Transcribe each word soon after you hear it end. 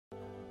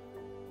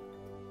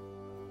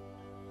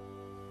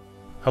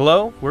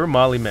Hello, we're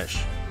Molly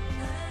Mish.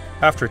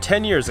 After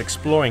 10 years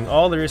exploring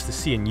all there is to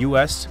see in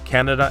US,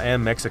 Canada,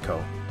 and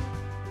Mexico,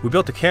 we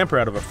built a camper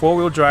out of a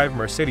four-wheel drive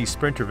Mercedes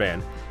Sprinter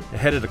van and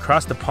headed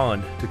across the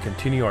pond to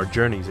continue our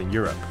journeys in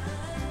Europe.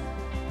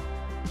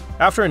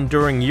 After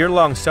enduring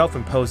year-long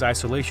self-imposed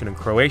isolation in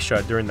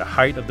Croatia during the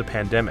height of the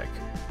pandemic,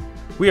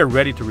 we are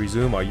ready to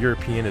resume our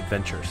European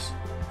adventures.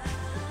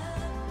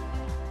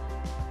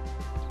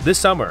 This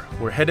summer,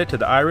 we're headed to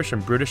the Irish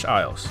and British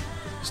Isles,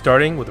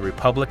 starting with the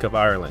Republic of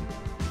Ireland.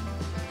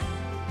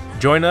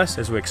 Join us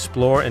as we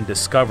explore and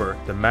discover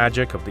the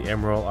magic of the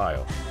Emerald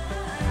Isle.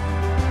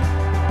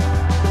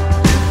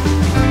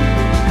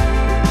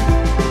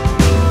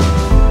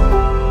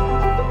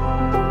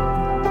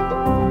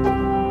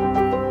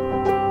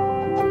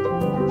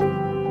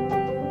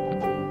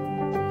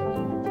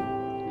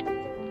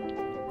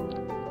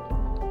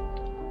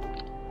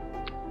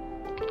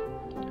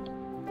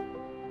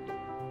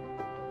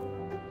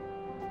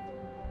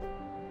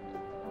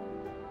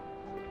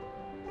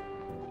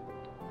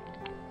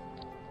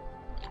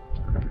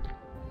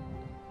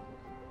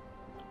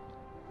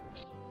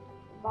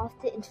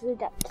 Lost it into the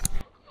depths.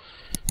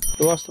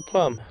 We lost the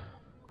plum.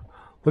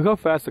 Look how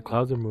fast the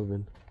clouds are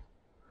moving.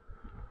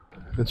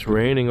 It's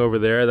raining over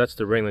there. That's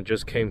the rain that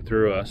just came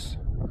through us.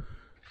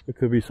 There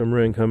could be some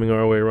rain coming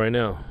our way right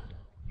now.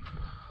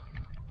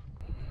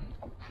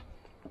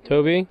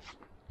 Toby,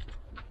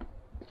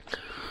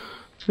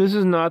 this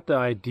is not the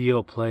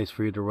ideal place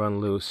for you to run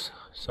loose.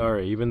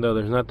 Sorry, even though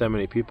there's not that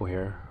many people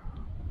here.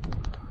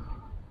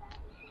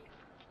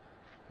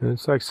 And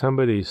it's like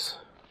somebody's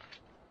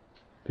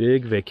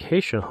big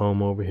vacation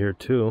home over here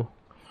too.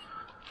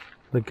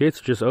 The gates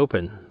are just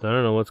open. I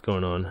don't know what's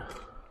going on.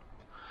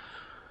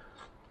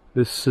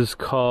 This is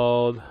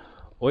called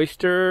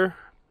Oyster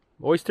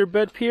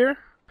Bed Pier.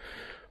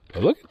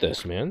 But look at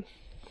this, man.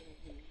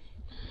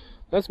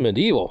 That's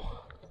medieval.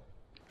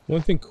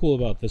 One thing cool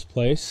about this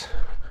place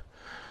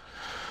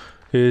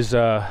is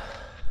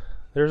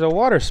there's a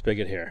water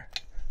spigot here.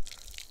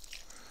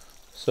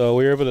 So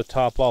we were able to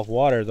top off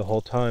water the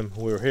whole time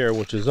we were here,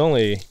 which is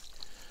only,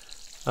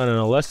 I don't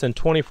know, less than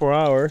 24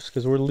 hours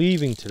because we're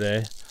leaving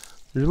today.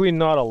 There's really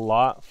not a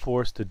lot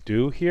for us to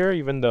do here,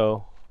 even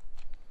though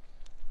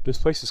this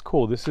place is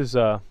cool. This is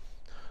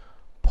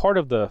part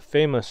of the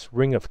famous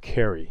Ring of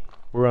Kerry.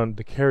 We're on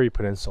the Kerry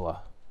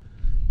Peninsula.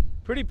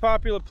 Pretty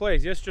popular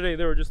place. Yesterday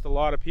there were just a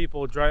lot of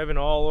people driving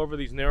all over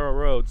these narrow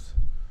roads.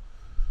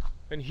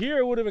 And here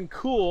it would have been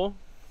cool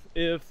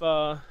if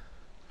the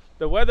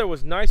weather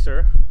was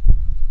nicer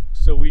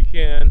so we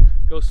can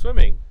go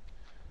swimming.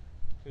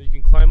 You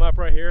can climb up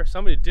right here.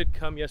 Somebody did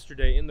come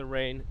yesterday in the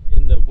rain,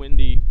 in the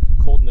windy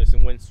coldness,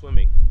 and went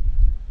swimming.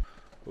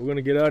 We're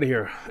gonna get out of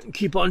here and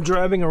keep on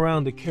driving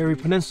around the Kerry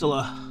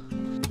Peninsula.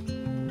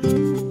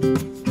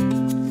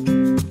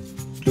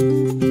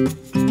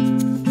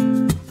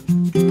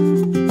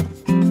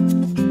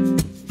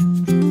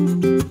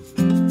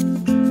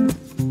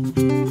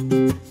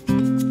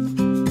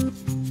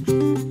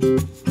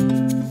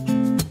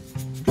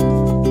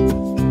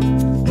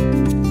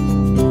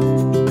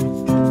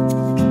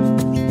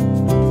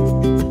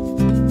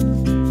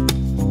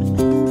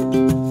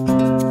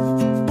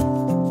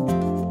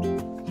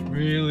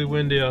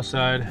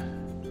 Outside,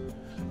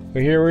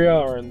 but here we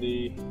are in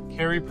the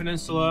Kerry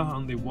Peninsula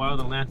on the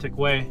Wild Atlantic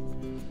Way.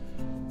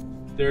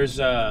 There's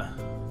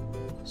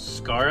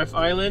Scariff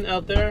Island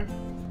out there,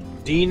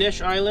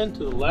 Deanish Island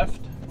to the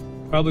left.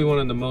 Probably one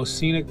of the most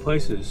scenic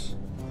places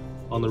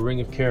on the Ring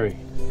of Kerry.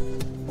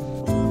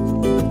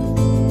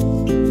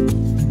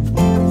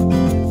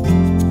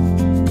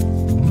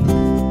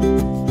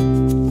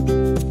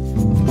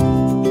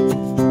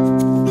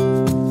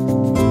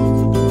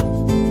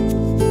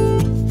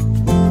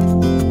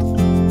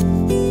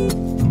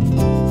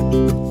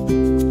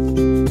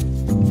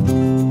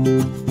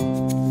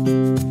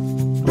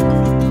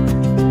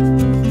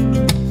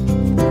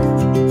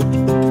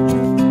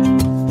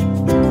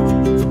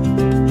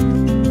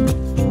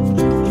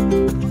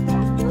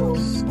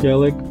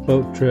 Skellig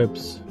boat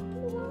trips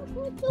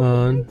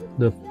on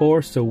the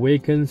Force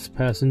Awakens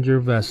passenger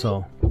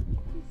vessel.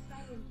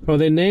 Oh,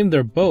 they named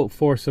their boat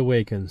Force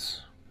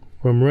Awakens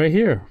from right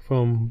here,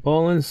 from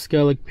Ballin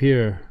Skellig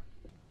Pier.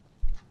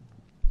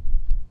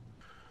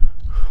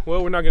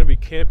 Well, we're not going to be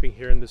camping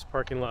here in this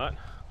parking lot.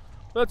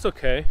 That's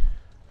okay.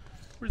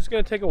 We're just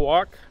going to take a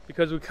walk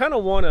because we kind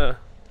of want to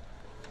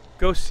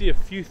go see a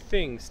few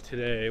things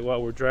today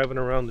while we're driving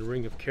around the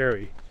Ring of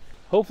Kerry.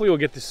 Hopefully we'll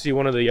get to see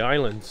one of the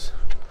islands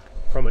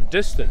from a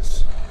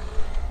distance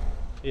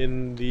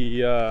in the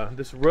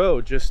this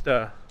road just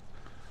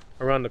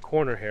around the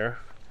corner here.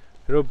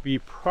 It'll be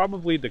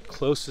probably the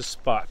closest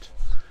spot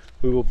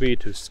we will be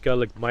to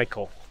Skellig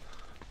Michael,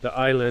 the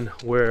island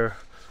where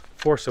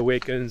Force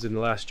Awakens and The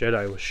Last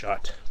Jedi was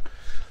shot.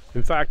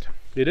 In fact,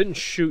 they didn't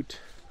shoot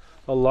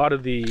a lot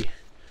of the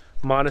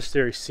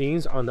monastery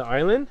scenes on the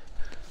island.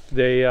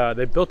 They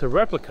built a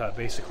replica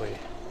basically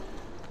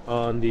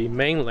on the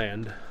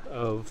mainland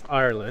of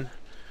Ireland.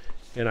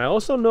 And I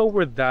also know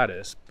where that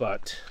is,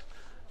 but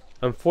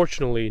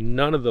unfortunately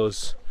none of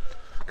those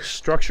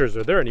structures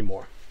are there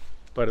anymore.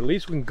 But at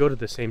least we can go to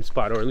the same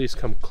spot, or at least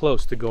come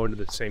close to going to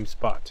the same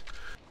spot.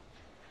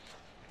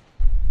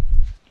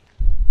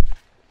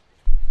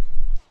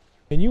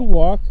 Can you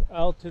walk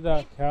out to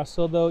that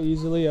castle though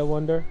easily, I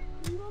wonder?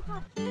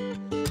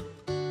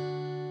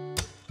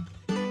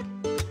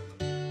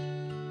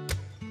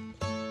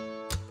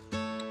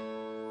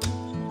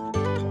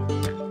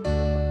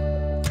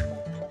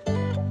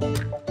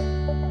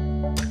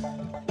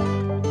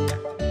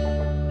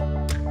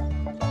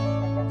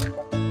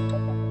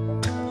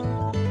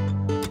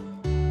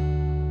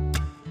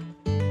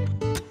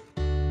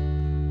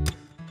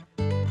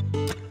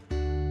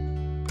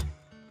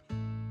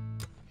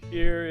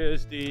 Here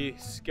is the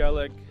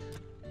Skellig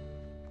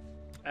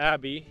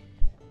Abbey.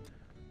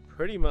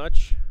 Pretty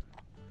much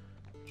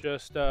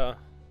just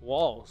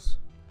walls,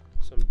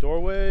 some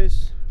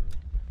doorways.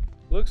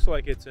 Looks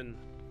like it's in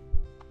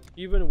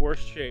even worse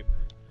shape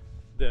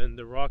than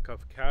the Rock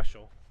of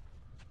Cashel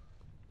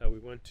that we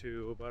went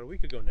to about a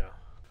week ago now.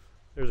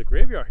 There's a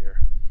graveyard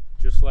here,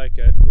 just like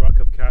at Rock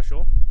of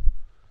Cashel.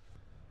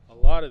 A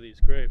lot of these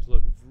graves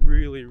look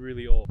really,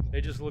 really old. They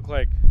just look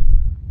like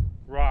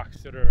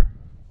rocks that are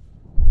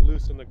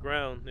loose on the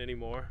ground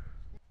anymore.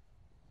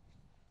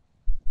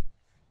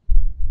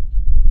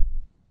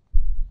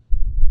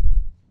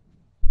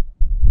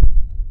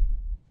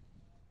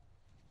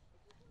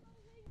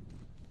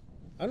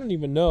 I don't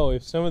even know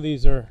if some of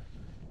these are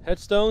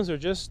headstones or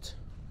just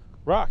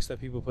rocks that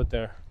people put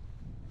there.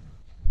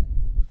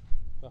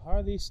 But how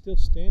are these still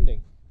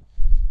standing?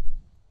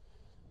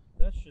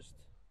 That's just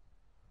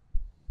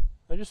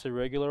a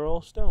regular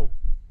old stone.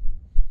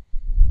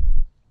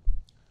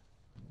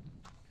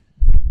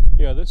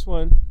 Yeah, this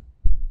one,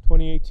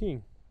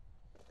 2018,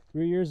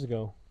 3 years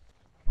ago.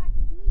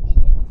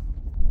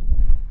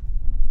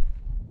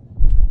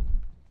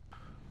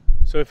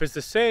 So if it's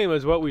the same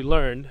as what we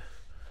learned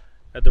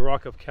at the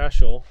Rock of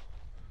Cashel,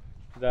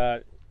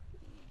 that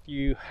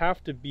you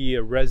have to be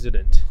a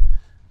resident,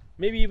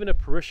 maybe even a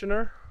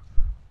parishioner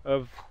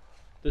of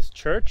this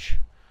church.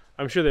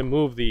 I'm sure they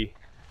moved the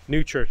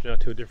new church now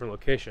to a different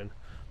location,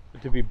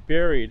 but to be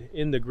buried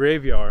in the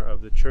graveyard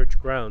of the church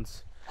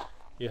grounds,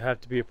 you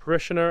have to be a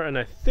parishioner. And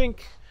I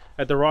think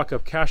at the Rock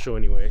of Cashel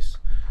anyways,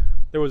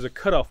 there was a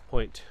cutoff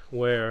point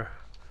where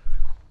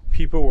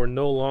people were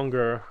no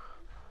longer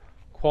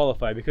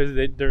qualified because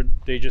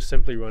they just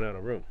simply run out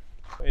of room.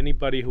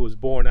 Anybody who was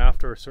born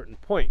after a certain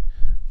point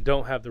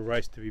don't have the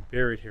rights to be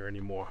buried here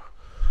anymore.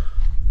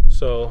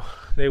 So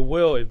they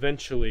will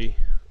eventually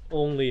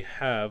only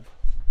have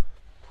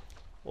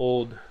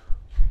old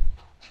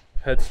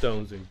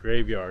headstones and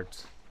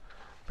graveyards,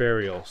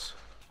 burials.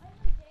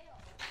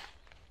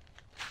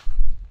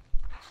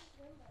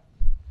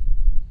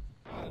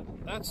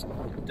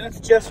 That's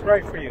just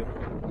right for you.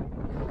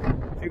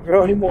 If you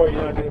grow any more,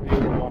 you're not going to be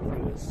able to walk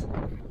through this.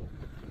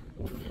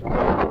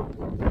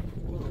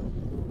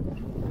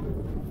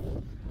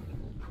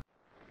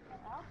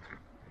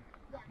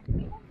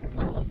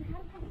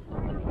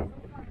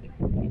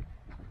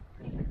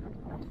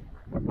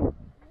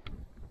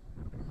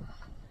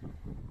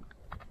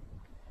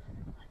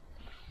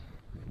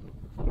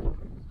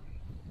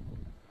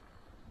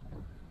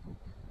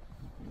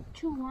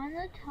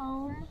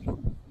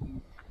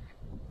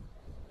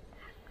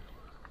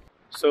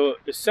 So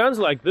it sounds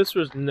like this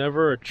was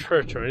never a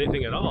church or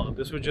anything at all.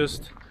 This was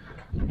just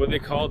what they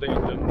called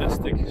a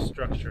mystic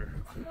structure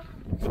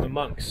for the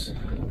monks.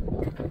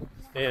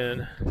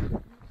 And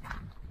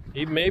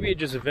maybe it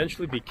just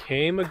eventually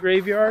became a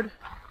graveyard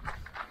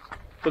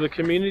for the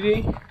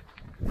community.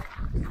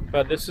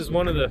 But this is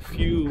one of the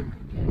few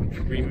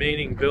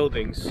remaining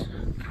buildings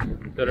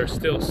that are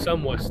still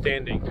somewhat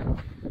standing,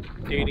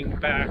 dating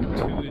back to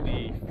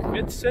the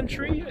 5th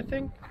century, I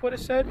think what it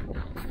said,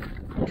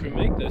 which would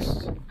make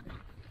this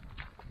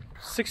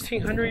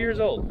 1600 years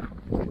old.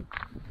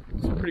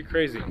 It's pretty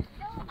crazy.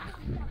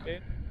 Okay.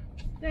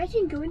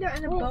 Imagine going there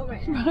on a boat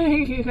right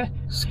now.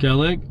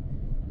 Skellig,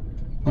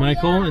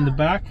 Michael in the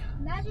back,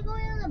 Imagine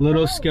going on a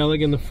little boat.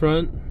 Skellig in the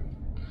front.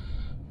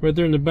 Right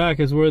there in the back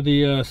is where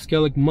the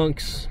Skellig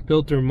monks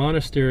built their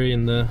monastery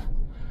in the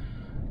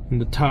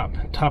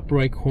top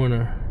right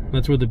corner.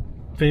 That's where the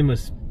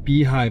famous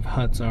beehive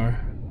huts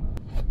are.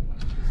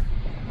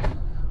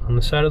 On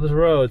the side of this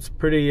road, it's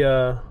pretty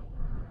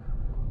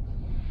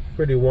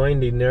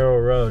windy, narrow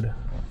road.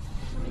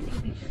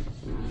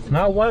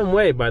 Not one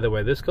way, by the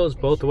way. This goes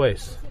both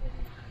ways.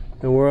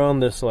 And we're on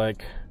this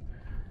like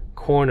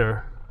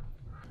corner.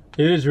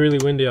 It is really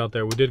windy out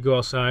there. We did go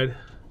outside,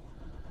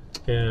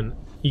 and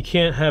you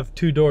can't have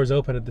two doors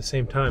open at the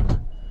same time.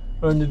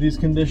 Under these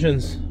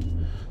conditions,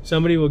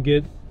 somebody will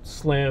get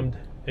slammed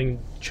and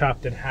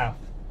chopped in half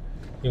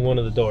in one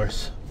of the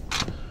doors.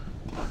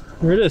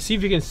 Here it is. See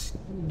if you can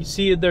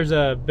see if there's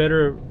a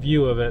better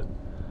view of it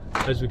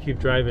as we keep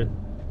driving.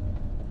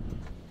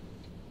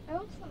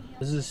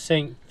 This is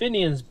St.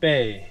 Finian's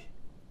Bay.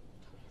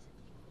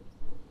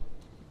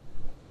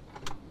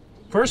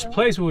 First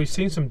place where we've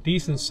seen some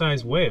decent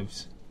sized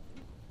waves.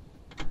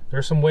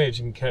 There's some waves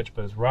you can catch,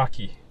 but it's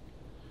rocky.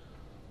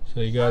 So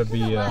you gotta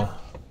be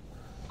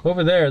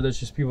Over there, there's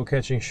just people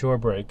catching shore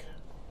break.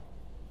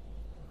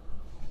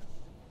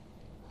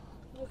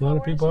 A lot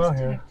of people out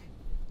here.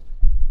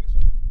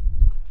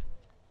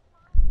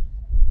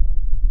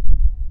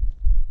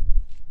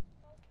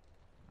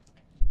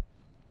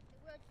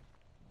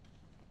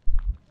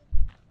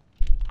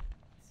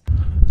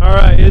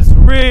 Alright, it's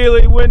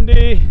really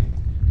windy.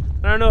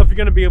 I don't know if you're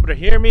going to be able to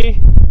hear me.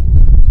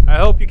 I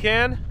hope you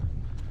can.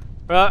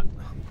 But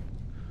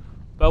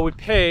we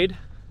paid.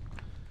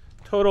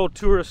 Total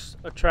tourist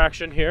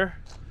attraction here.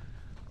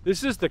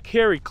 This is the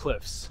Kerry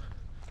Cliffs.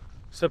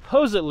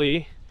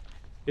 Supposedly,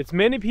 it's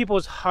many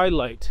people's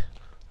highlight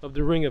of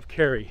the Ring of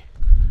Kerry.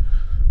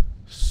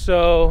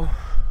 So,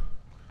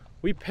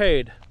 we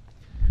paid.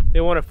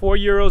 They wanted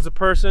 €4 a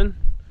person,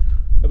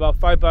 about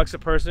 $5 a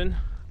person.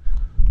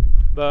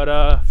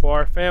 But for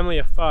our family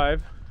of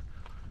 5,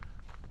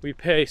 we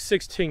pay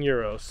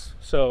 €16.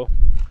 So,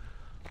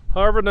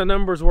 however the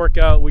numbers work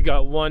out, we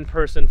got one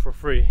person for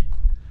free.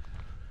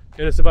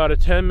 And it's about a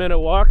 10-minute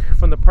walk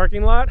from the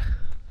parking lot.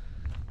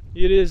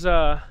 It is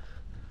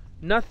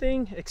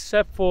nothing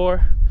except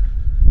for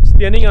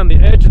standing on the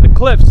edge of the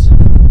cliffs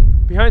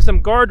behind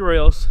some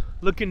guardrails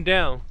looking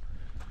down.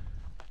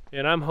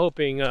 And I'm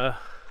hoping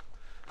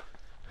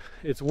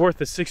it's worth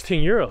the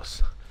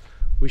 €16.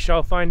 We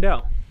shall find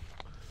out.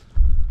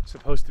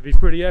 Supposed to be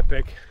pretty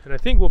epic, and I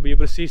think we'll be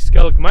able to see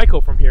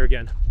Skellig from here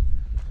again.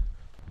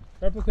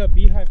 Replica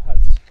beehive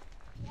huts.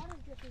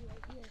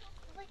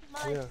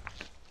 Yeah.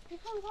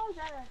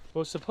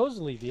 Well,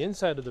 supposedly the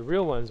inside of the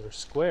real ones are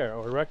square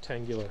or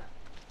rectangular.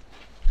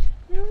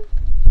 No,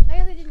 I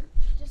guess I didn't.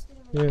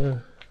 Yeah.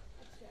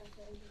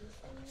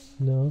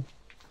 No.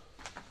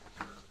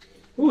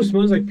 Ooh,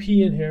 smells like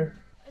pee in here.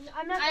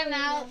 I'm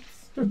out.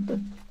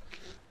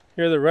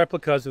 Here are the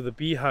replicas of the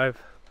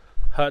beehive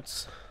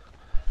huts,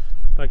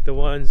 like the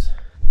ones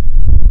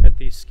at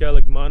the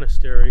Skellig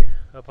Monastery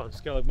up on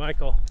Skellig.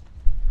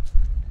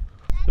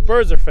 The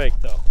birds are fake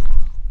though.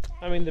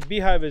 I mean, the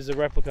beehive is a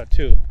replica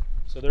too,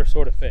 so they're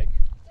sort of fake.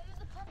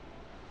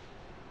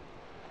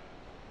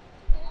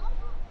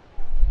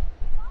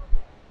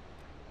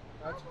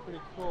 That's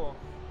pretty cool.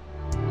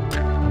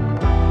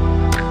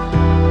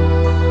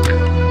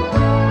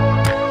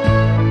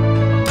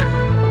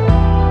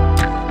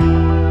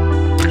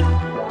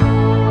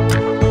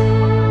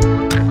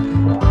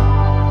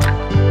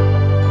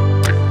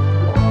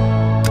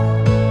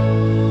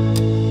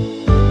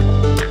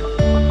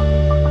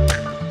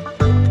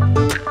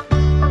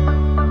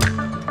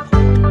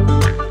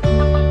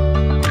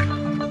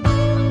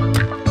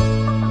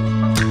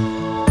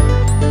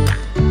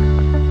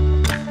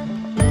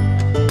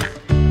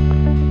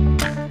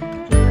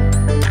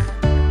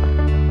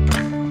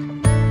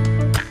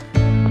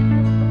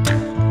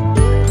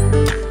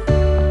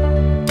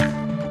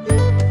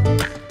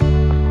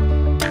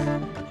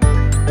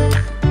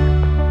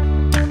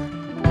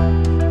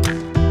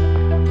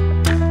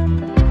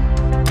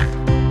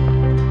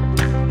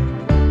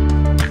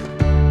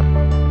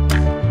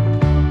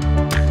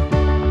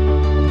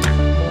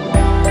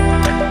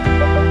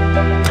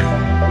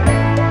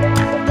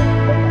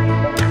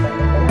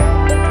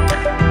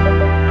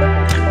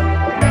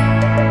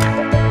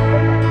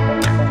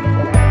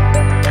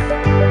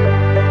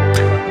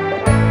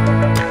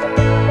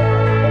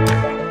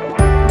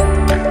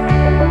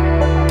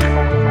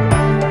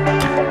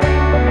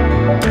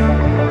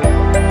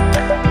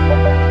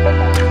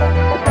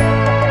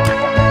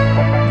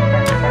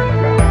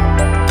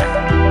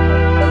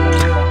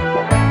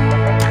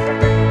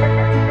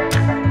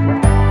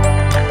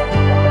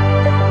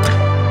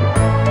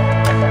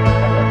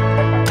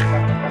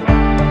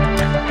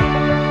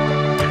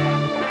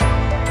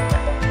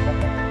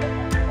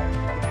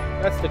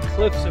 That's the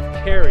cliffs of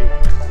Kerry.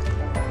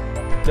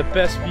 The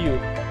best view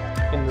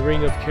in the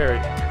Ring of Kerry.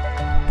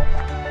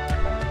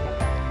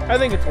 I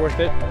think it's worth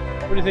it.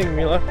 What do you think,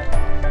 Mila?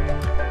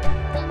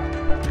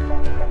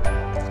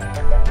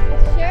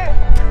 Sure.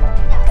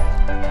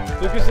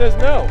 Lucas says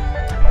no.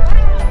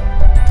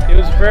 It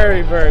was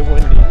very, very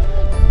windy.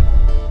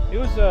 It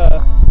was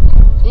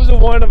a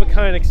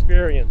one-of-a-kind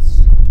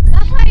experience.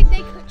 That's why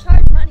they could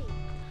charge money.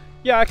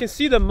 Yeah, I can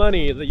see the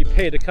money that you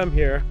pay to come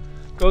here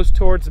goes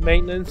towards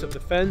maintenance of the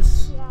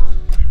fence,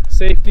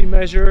 safety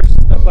measures,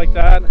 stuff like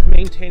that,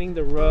 maintaining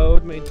the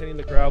road, maintaining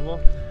the gravel.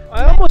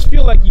 I almost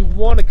feel like you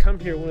want to come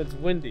here when it's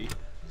windy,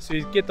 so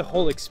you get the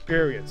whole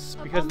experience,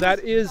 because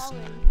that is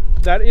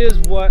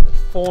what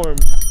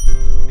formed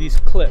these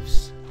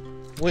cliffs,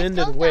 wind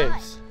and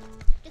waves.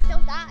 Just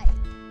don't die.